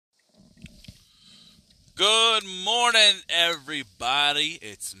Good morning, everybody.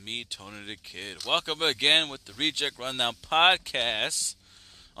 It's me, Tony the Kid. Welcome again with the Reject Rundown podcast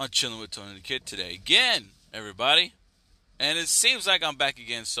on Chilling with Tony the Kid today. Again, everybody. And it seems like I'm back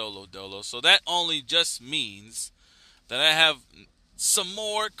again solo dolo. So that only just means that I have some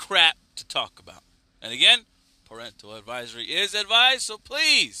more crap to talk about. And again, parental advisory is advised. So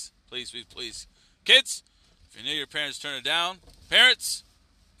please, kids, if you're near your parents, turn it down. Parents,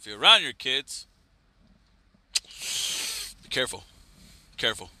 if you're around your kids, be careful.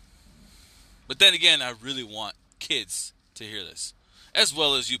 But then again, I really want kids to hear this, as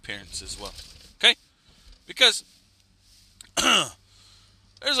well as you parents as well. Okay? Because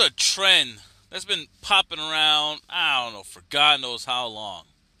there's a trend that's been popping around, I don't know, for God knows how long.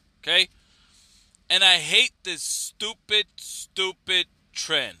 Okay? And I hate this stupid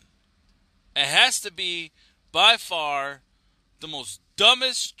trend. It has to be, by far, the most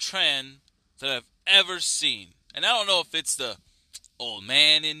dumbest trend that I've ever seen. And I don't know if it's the old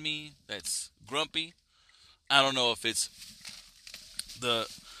man in me that's grumpy. I don't know if it's the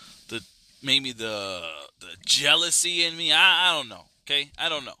maybe the jealousy in me. I don't know. Okay? I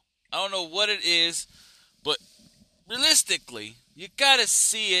don't know what it is, but realistically, you gotta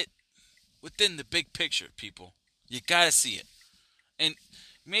see it within the big picture, people. You gotta see it. And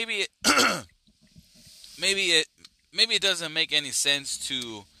maybe it maybe it doesn't make any sense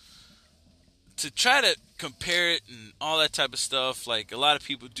to try to compare it and all that type of stuff like a lot of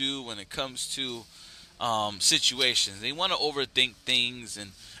people do when it comes to situations. They want to overthink things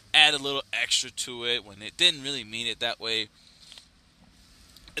and add a little extra to it when it didn't really mean it that way.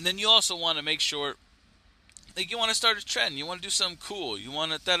 And then you also want to make sure, like, you want to start a trend. You want to do something cool. You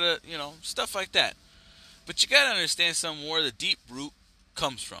want to, stuff like that. But you got to understand where the deep root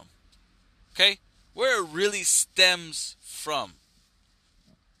comes from. Okay? Where it really stems from.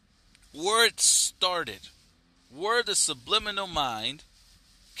 Where it started, where the subliminal mind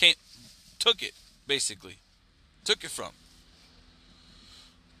took it from.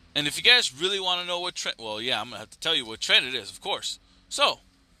 And if you guys really want to know what trend, well, yeah, I'm going to have to tell you what trend it is, of course. So,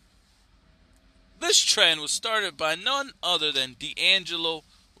 this trend was started by none other than D'Angelo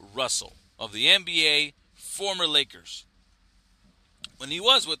Russell of the NBA, former Lakers. When he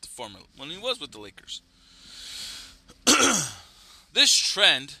was with the Lakers. This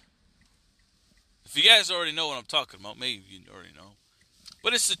trend, if you guys already know what I'm talking about, maybe you already know.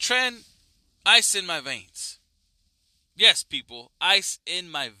 But it's the trend, ice in my veins. Yes, people, ice in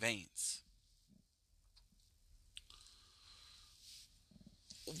my veins.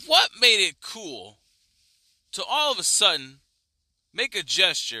 What made it cool to all of a sudden make a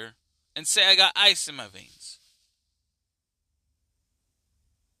gesture and say I got ice in my veins?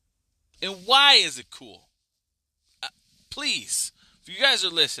 And why is it cool? Please, if you guys are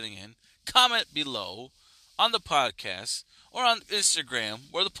listening in, comment below on the podcast or on Instagram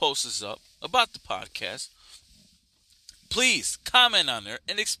where the post is up about the podcast. Please comment on there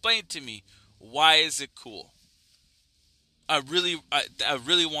and explain to me, why is it cool? I really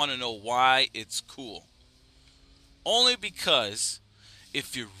want to know why it's cool. Only because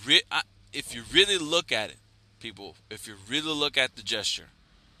if you really look at it, people, if you really look at the gesture,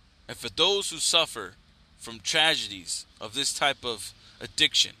 and for those who suffer from tragedies of this type of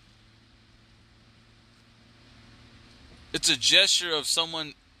addiction, it's a gesture of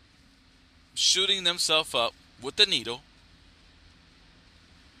someone shooting themselves up with a needle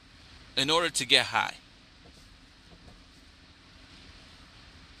in order to get high.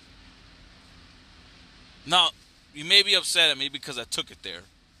 Now, you may be upset at me because I took it there.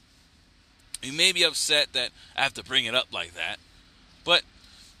 You may be upset that I have to bring it up like that. But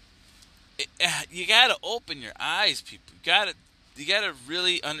you got to open your eyes, people. You got to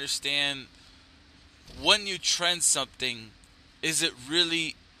really understand, when you trend something, is it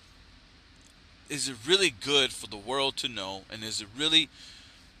really good for the world to know, and is it really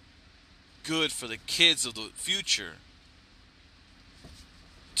good for the kids of the future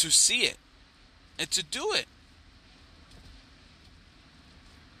to see it and to do it?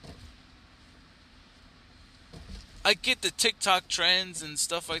 I get the TikTok trends and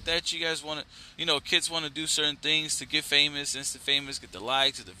stuff like that. You guys want to, kids want to do certain things to get famous, instant famous, get the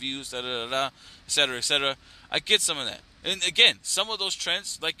likes, get the views, et cetera, et cetera. I get some of that. And again, some of those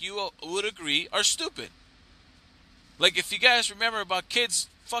trends, like you would agree, are stupid. Like, if you guys remember about kids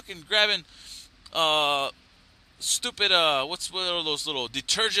fucking grabbing stupid, what are those little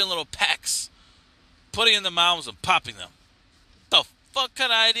detergent little packs, putting in the mouths and popping them. What the fuck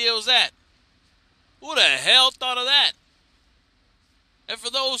kind of idea was that? Who the hell thought of that? And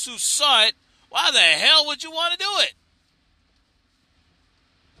for those who saw it, why the hell would you want to do it?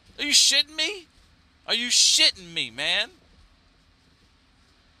 Are you shitting me? Are you shitting me, man?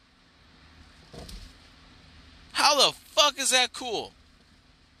 How the fuck is that cool?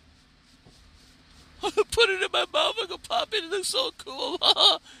 Put it in my mouth. I can pop it. It looks so cool.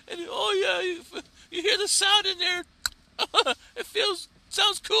 And oh yeah, you hear the sound in there. It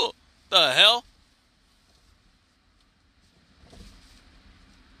sounds cool. The hell?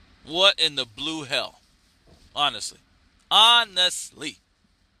 What in the blue hell? Honestly. Honestly.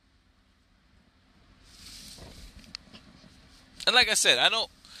 And like I said, I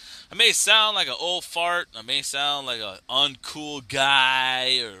may sound like an old fart. I may sound like an uncool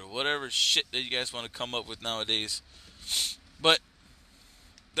guy or whatever shit that you guys want to come up with nowadays. But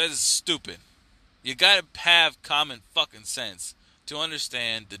that is stupid. You gotta have common fucking sense to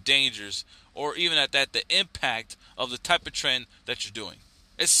understand the dangers, or even at that, the impact of the type of trend that you're doing.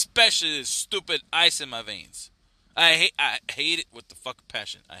 Especially this stupid ice in my veins. I hate it with the fucking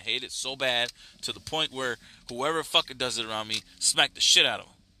passion. I hate it so bad to the point where whoever fucking does it around me, smack the shit out of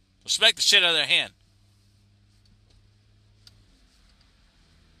them. Or smack the shit out of their hand.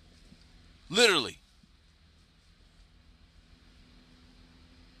 Literally.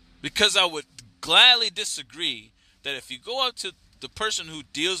 Because I would gladly disagree that if you go up to the person who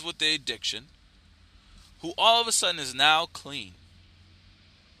deals with the addiction, who all of a sudden is now clean,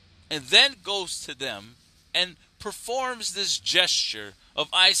 and then goes to them and performs this gesture of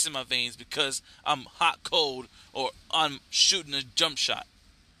ice in my veins because I'm hot cold or I'm shooting a jump shot,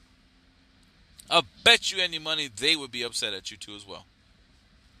 I'll bet you any money they would be upset at you too as well.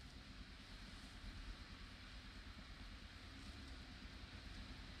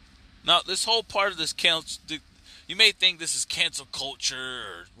 Now, this whole part of this you may think this is cancel culture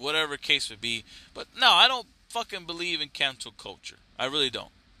or whatever case would be, but no, I don't fucking believe in cancel culture. I really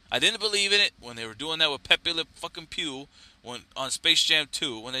don't. I didn't believe in it when they were doing that with Pepe Le fucking Pew on Space Jam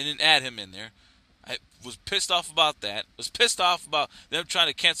 2 when they didn't add him in there. I was pissed off about that. Was pissed off about them trying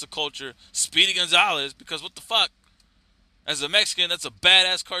to cancel culture Speedy Gonzalez because what the fuck? As a Mexican, that's a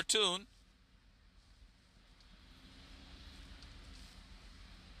badass cartoon.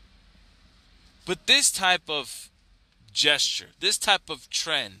 But this type of gesture, this type of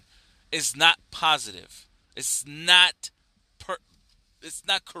trend is not positive. It's not it's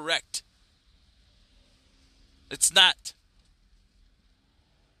not correct. It's not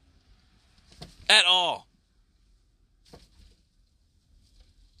at all.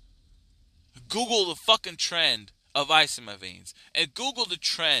 Google the fucking trend of ice in my veins and Google the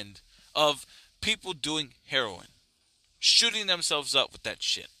trend of people doing heroin, shooting themselves up with that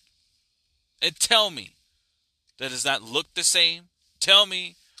shit. And tell me that does not look the same. Tell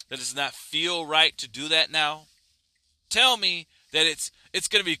me that does not feel right to do that now. Tell me that it's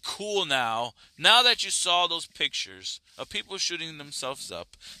going to be cool now that you saw those pictures of people shooting themselves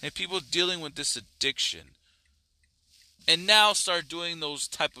up and people dealing with this addiction, and now start doing those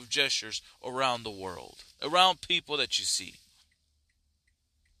type of gestures around the world, around people that you see.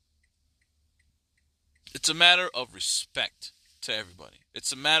 It's a matter of respect to everybody.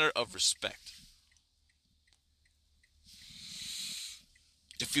 It's a matter of respect.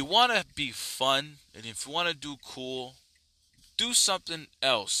 If you want to be fun and if you want to do cool, do something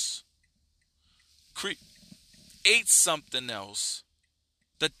else. Create something else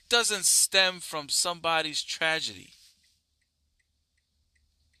that doesn't stem from somebody's tragedy.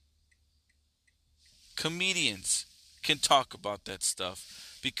 Comedians can talk about that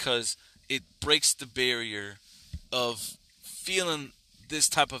stuff because it breaks the barrier of feeling this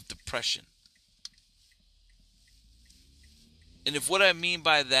type of depression. And if what I mean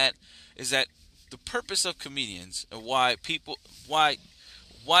by that is that the purpose of comedians and why people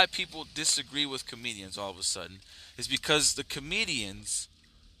disagree with comedians all of a sudden is because the comedians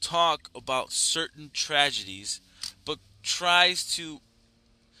talk about certain tragedies but tries to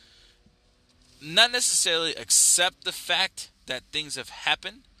not necessarily accept the fact that things have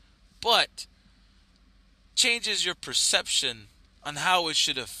happened, but changes your perception on how it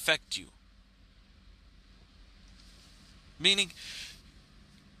should affect you. Meaning,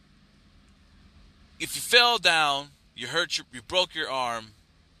 if you fell down, you broke your arm,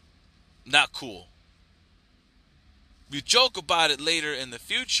 not cool. You joke about it later in the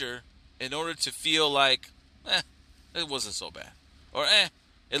future in order to feel like, it wasn't so bad, or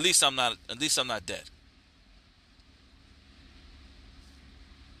at least I'm not dead.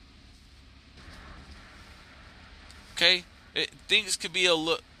 Okay,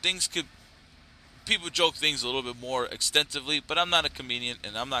 people joke things a little bit more extensively, but I'm not a comedian,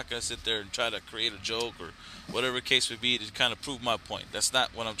 and I'm not gonna sit there and try to create a joke or whatever the case would be to kind of prove my point. That's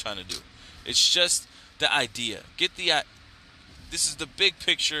not what I'm trying to do. It's just the idea. This is the big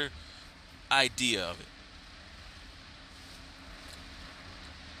picture idea of it.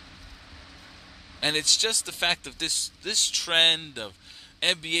 And it's just the fact of this trend of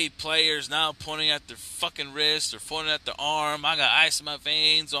NBA players now pointing at their fucking wrist or pointing at their arm. I got ice in my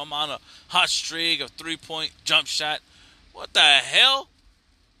veins. I'm on a hot streak of 3-point jump shot. What the hell?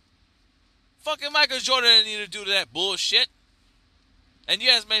 Fucking Michael Jordan didn't need to do that bullshit. And you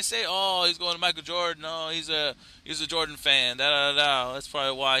guys may say, "Oh, he's going to Michael Jordan. No, he's a Jordan fan. Da da da." That's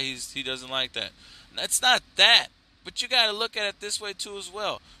probably why he doesn't like that. That's not that. But you got to look at it this way too as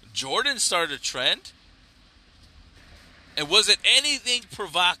well. Jordan started a trend. And was it anything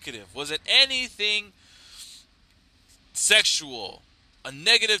provocative? Was it anything sexual? A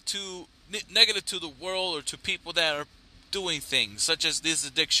negative to the world or to people that are doing things such as this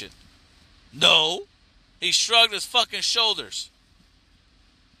addiction? No. He shrugged his fucking shoulders.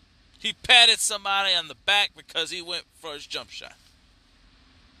 He patted somebody on the back because he went for his jump shot.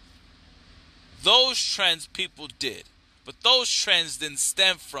 Those trends people did. But those trends didn't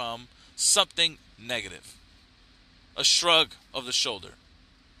stem from something negative. A shrug of the shoulder.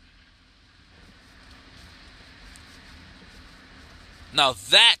 Now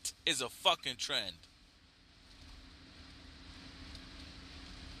that is a fucking trend.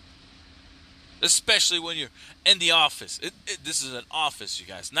 Especially when you're in the office. This is an office, you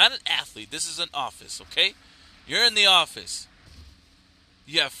guys. Not an athlete. This is an office, okay? You're in the office.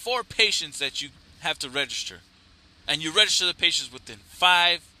 You have 4 patients that you have to register. And you register the patients within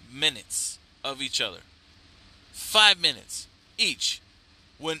 5 minutes of each other. 5 minutes each.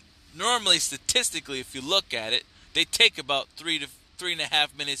 When normally, statistically, if you look at it, they take about 3 to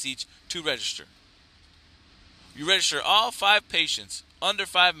 3.5 minutes each to register. You register all 5 patients under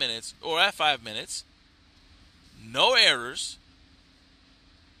 5 minutes or at 5 minutes. No errors.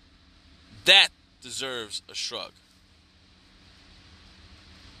 That deserves a shrug.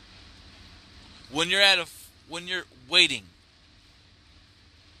 When you're waiting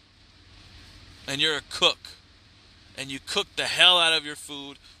and you're a cook and you cook the hell out of your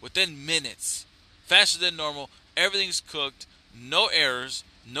food within minutes, faster than normal, everything's cooked, no errors,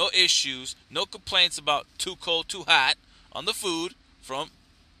 no issues, no complaints about too cold, too hot on the food from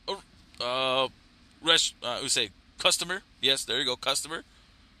a customer. Yes, there you go, customer.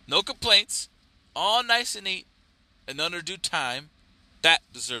 No complaints, all nice and neat and under due time. That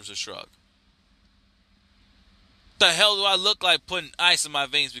deserves a shrug. The hell do I look like putting ice in my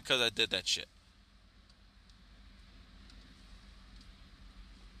veins because I did that shit?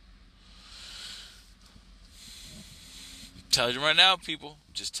 Tell you right now, people.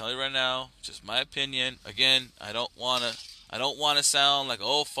 Just tell you right now. Just my opinion. Again, I don't wanna sound like an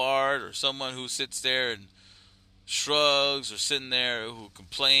old fart or someone who sits there and shrugs or sitting there who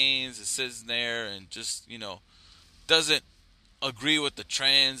complains and sits there and just, doesn't agree with the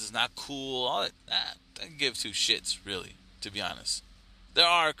trends, is not cool. All that. I don't give 2 shits, really, to be honest. There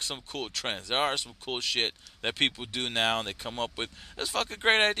are some cool trends. There are some cool shit that people do now and they come up with. There's fucking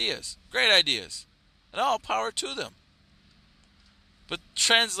great ideas. Great ideas. And all power to them. But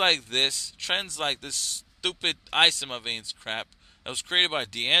trends like this stupid ice in my veins crap that was created by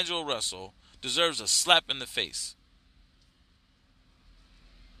D'Angelo Russell deserves a slap in the face.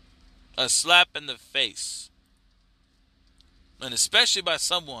 A slap in the face. And especially by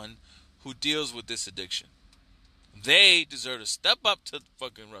someone who deals with this addiction. They deserve to step up to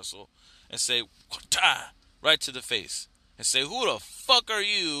fucking Russell and say, right to the face. And say, who the fuck are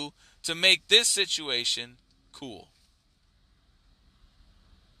you to make this situation cool?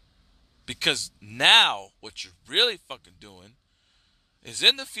 Because now, what you're really fucking doing is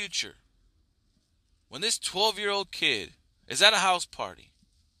in the future, when this 12-year-old kid is at a house party,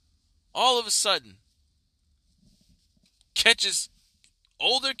 all of a sudden catches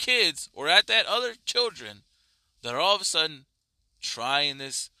older kids or at that other children that are all of a sudden trying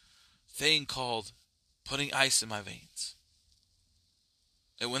this thing called putting ice in my veins.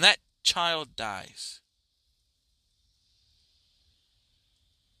 And when that child dies,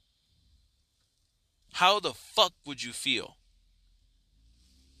 how the fuck would you feel?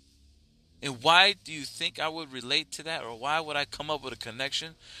 And why do you think I would relate to that? Or why would I come up with a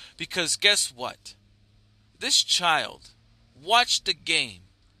connection? Because guess what? This child watched the game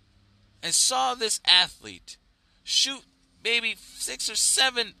and saw this athlete shoot maybe 6 or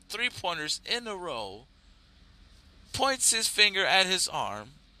 7 3-pointers in a row, points his finger at his arm,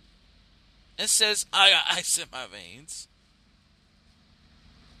 and says, I got ice in my veins.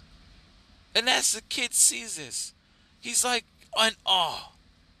 And as the kid sees this, he's like in awe.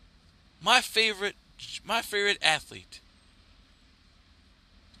 My favorite athlete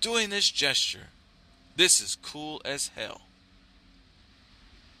doing this gesture. This is cool as hell.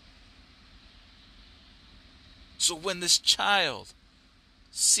 So when this child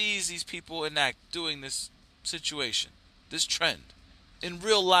sees these people enact doing this situation, this trend, in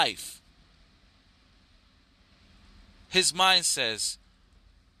real life, his mind says,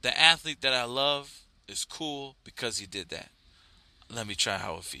 the athlete that I love is cool because he did that. Let me try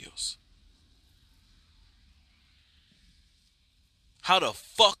how it feels. How the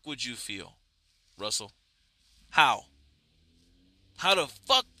fuck would you feel, Russell? How? How the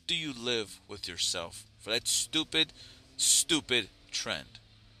fuck do you live with yourself for that stupid, stupid trend?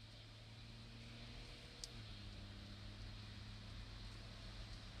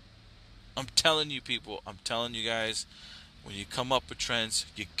 I'm telling you people, I'm telling you guys, when you come up with trends,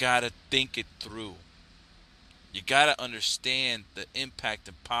 you gotta think it through. You gotta understand the impact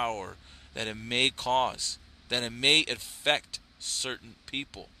and power that it may cause, that it may affect certain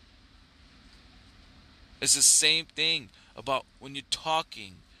people. It's the same thing about when you're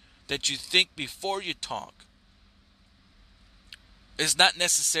talking, that you think before you talk. It's not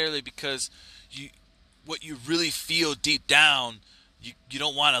necessarily because you what you really feel deep down you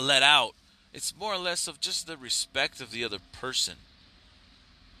don't want to let out. It's more or less of just the respect of the other person.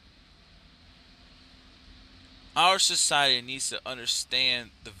 Our society needs to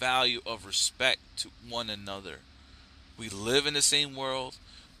understand the value of respect to one another. We live in the same world.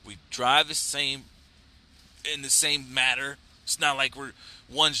 We drive the same in the same matter. It's not like we're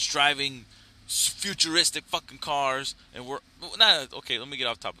one's driving futuristic fucking cars and we're not okay. Let me get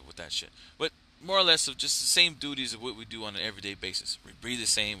off topic with that shit. But more or less of just the same duties of what we do on an everyday basis. We breathe the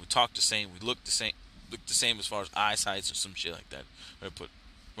same. We talk the same. We look the same. Look the same as far as eyesight or some shit like that. What do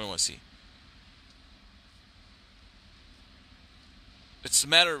I want to see? It's a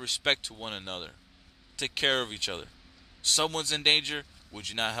matter of respect to one another. Take care of each other. Someone's in danger. Would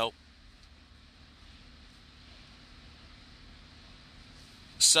you not help?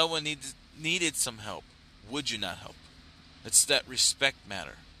 Someone needed some help. Would you not help? It's that respect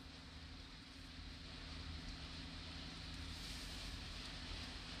matter.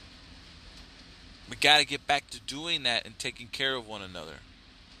 We got to get back to doing that and taking care of one another.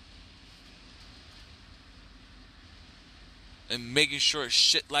 And making sure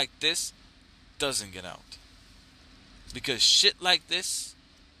shit like this doesn't get out. Because shit like this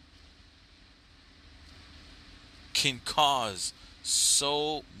can cause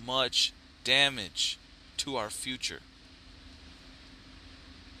so much damage to our future.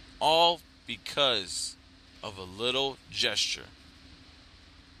 All because of a little gesture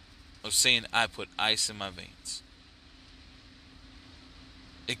of saying I put ice in my veins.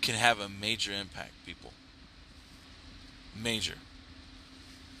 It can have a major impact, people. Major.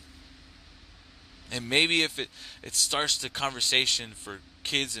 And maybe if it starts the conversation for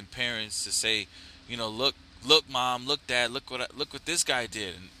kids and parents to say, you know, look mom, look dad, look what this guy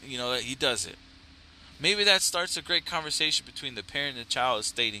did, and you know that he does it. Maybe that starts a great conversation between the parent and the child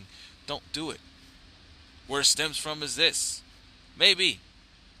stating, don't do it. Where it stems from is this. Maybe.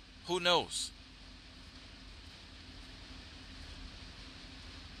 Who knows?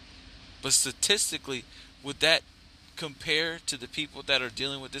 But statistically, would that compare to the people that are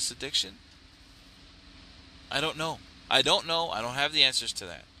dealing with this addiction? I don't know. I don't know. I don't have the answers to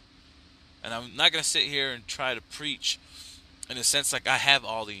that. And I'm not going to sit here and try to preach in a sense like I have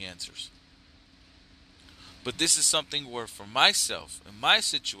all the answers. But this is something where for myself, in my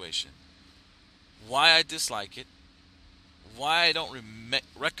situation, why I dislike it, why I don't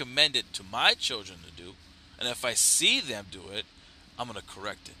recommend it to my children to do, and if I see them do it, I'm going to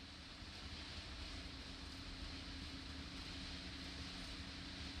correct it.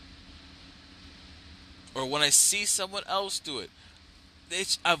 Or when I see someone else do it,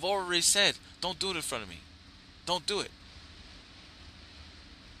 I've already said, don't do it in front of me. Don't do it.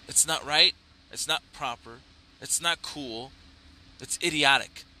 It's not right. It's not proper. It's not cool. It's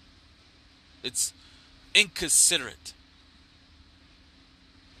idiotic. It's inconsiderate.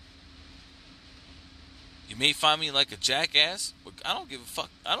 You may find me like a jackass, but I don't give a fuck.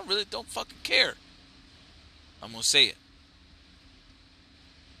 I don't fucking care. I'm going to say it.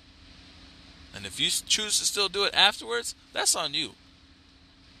 And if you choose to still do it afterwards, that's on you.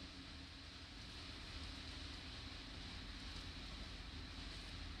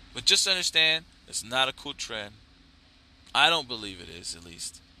 But just understand, it's not a cool trend. I don't believe it is, at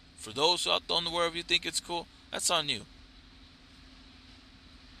least. For those out there in the world, if you think it's cool, that's on you.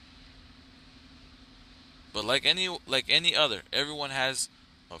 But like any other, everyone has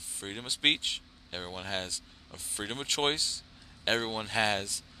a freedom of speech. Everyone has a freedom of choice. Everyone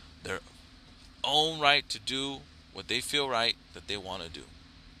has their own right to do what they feel right that they want to do.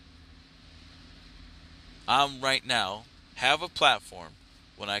 I'm right now have a platform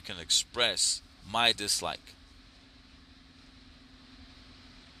when I can express my dislike.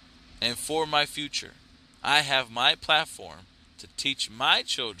 and for my future. I have my platform to teach my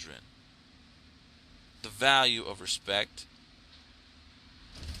children the value of respect,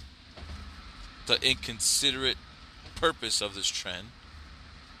 the inconsiderate purpose of this trend,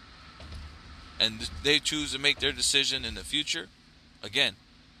 and they choose to make their decision in the future, again,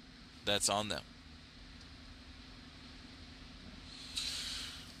 that's on them.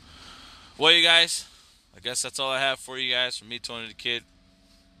 Well, you guys, I guess that's all I have for you guys from me, Tony the Kid.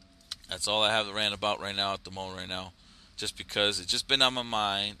 That's all I have to rant about right now at the moment right now. Just because it's just been on my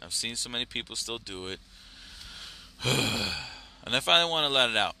mind. I've seen so many people still do it. And I finally want to let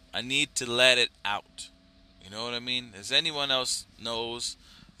it out. I need to let it out. You know what I mean? As anyone else knows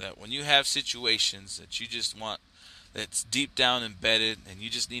that when you have situations that you just want, that's deep down embedded, and you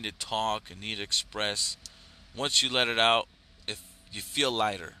just need to talk and need to express, once you let it out, if you feel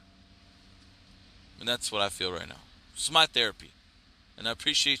lighter. And that's what I feel right now. It's my therapy. And I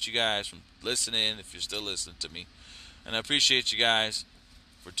appreciate you guys from listening, if you're still listening to me. And I appreciate you guys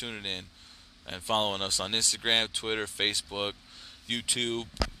for tuning in and following us on Instagram, Twitter, Facebook, YouTube,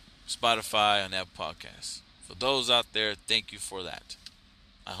 Spotify, and Apple Podcasts. For those out there, thank you for that.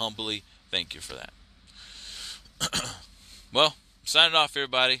 I humbly thank you for that. Well, signing off,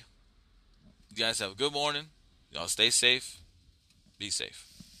 everybody. You guys have a good morning. Y'all stay safe. Be safe.